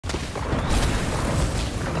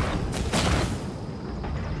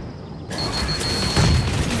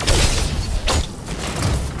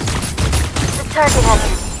target has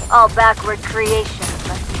been... All backward creations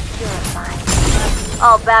must be purified.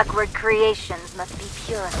 All backward creations must be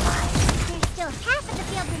purified. There's still half of the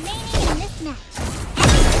field remaining in this match.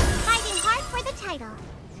 Everyone's fighting hard for the title.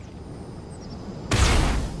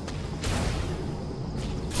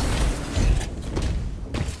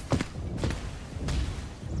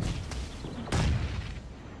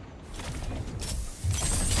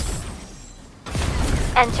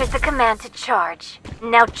 Enter the command to charge.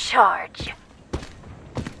 Now charge.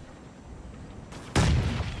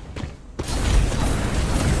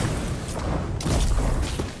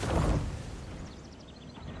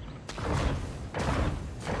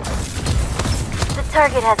 The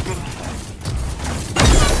target has been hit.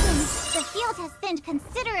 The field has thinned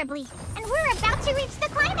considerably, and we're about to reach the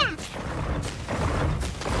climax.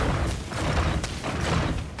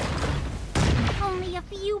 Only a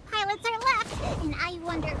few pilots are left, and I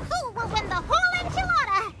wonder who will win the whole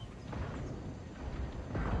enchilada!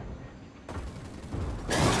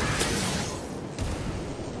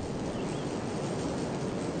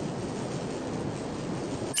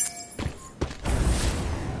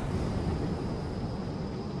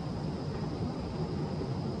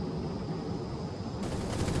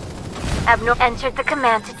 Abnormal entered the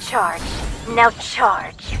command to charge. Now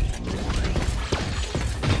charge.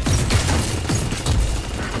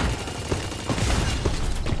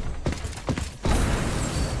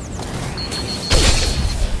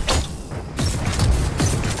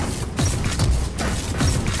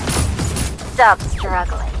 Stop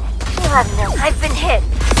struggling. You have no... I've been hit!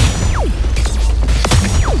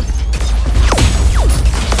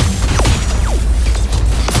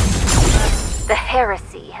 The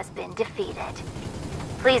heresy has been defeated.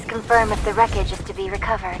 Please confirm if the wreckage is to be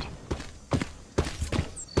recovered.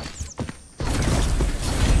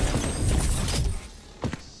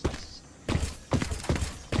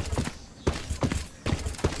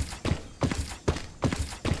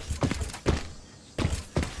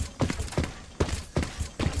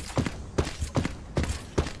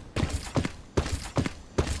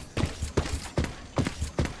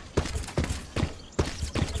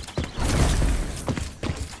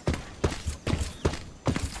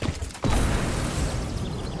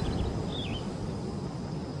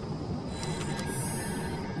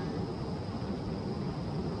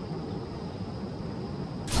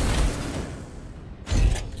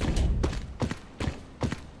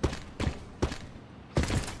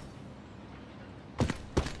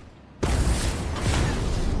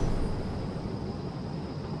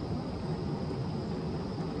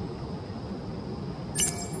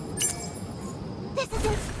 This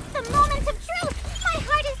isn't the moment of truth! My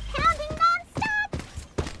heart is pounding non-stop!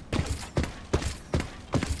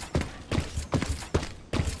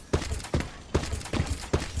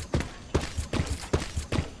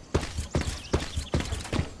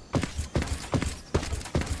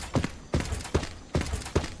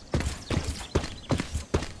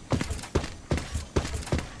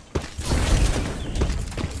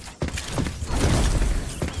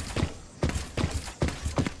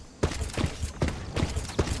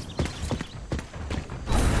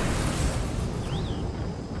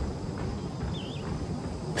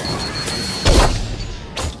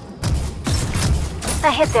 I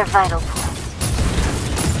hit their vital point.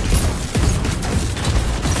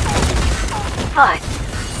 But...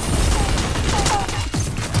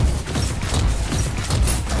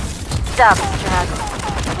 Stop struggling.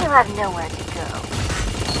 You'll have nowhere to go.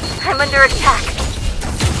 I'm under attack.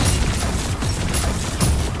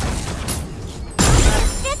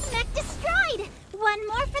 Fifth mech destroyed! One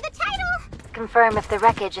more for the title! Confirm if the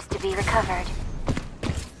wreckage is to be recovered.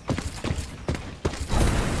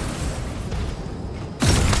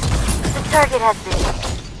 The target has been hit.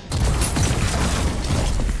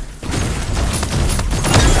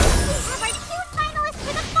 We have our two finalists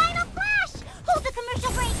for the final flash! Hold the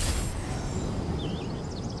commercial break!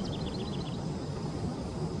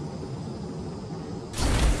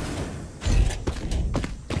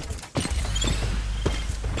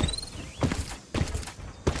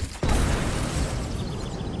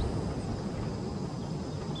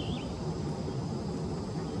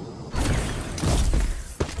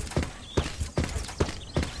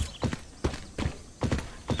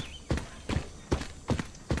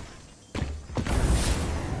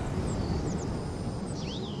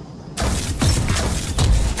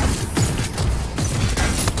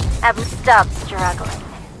 Stop struggling.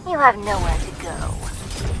 You have nowhere to go.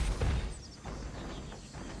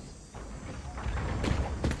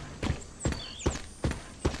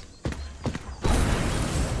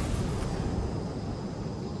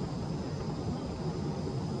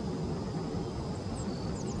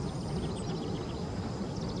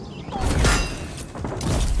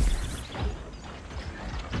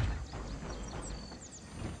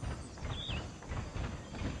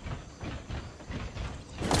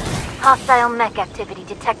 Hostile mech activity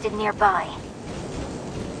detected nearby.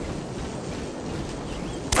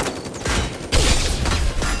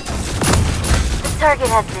 The target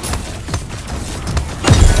has been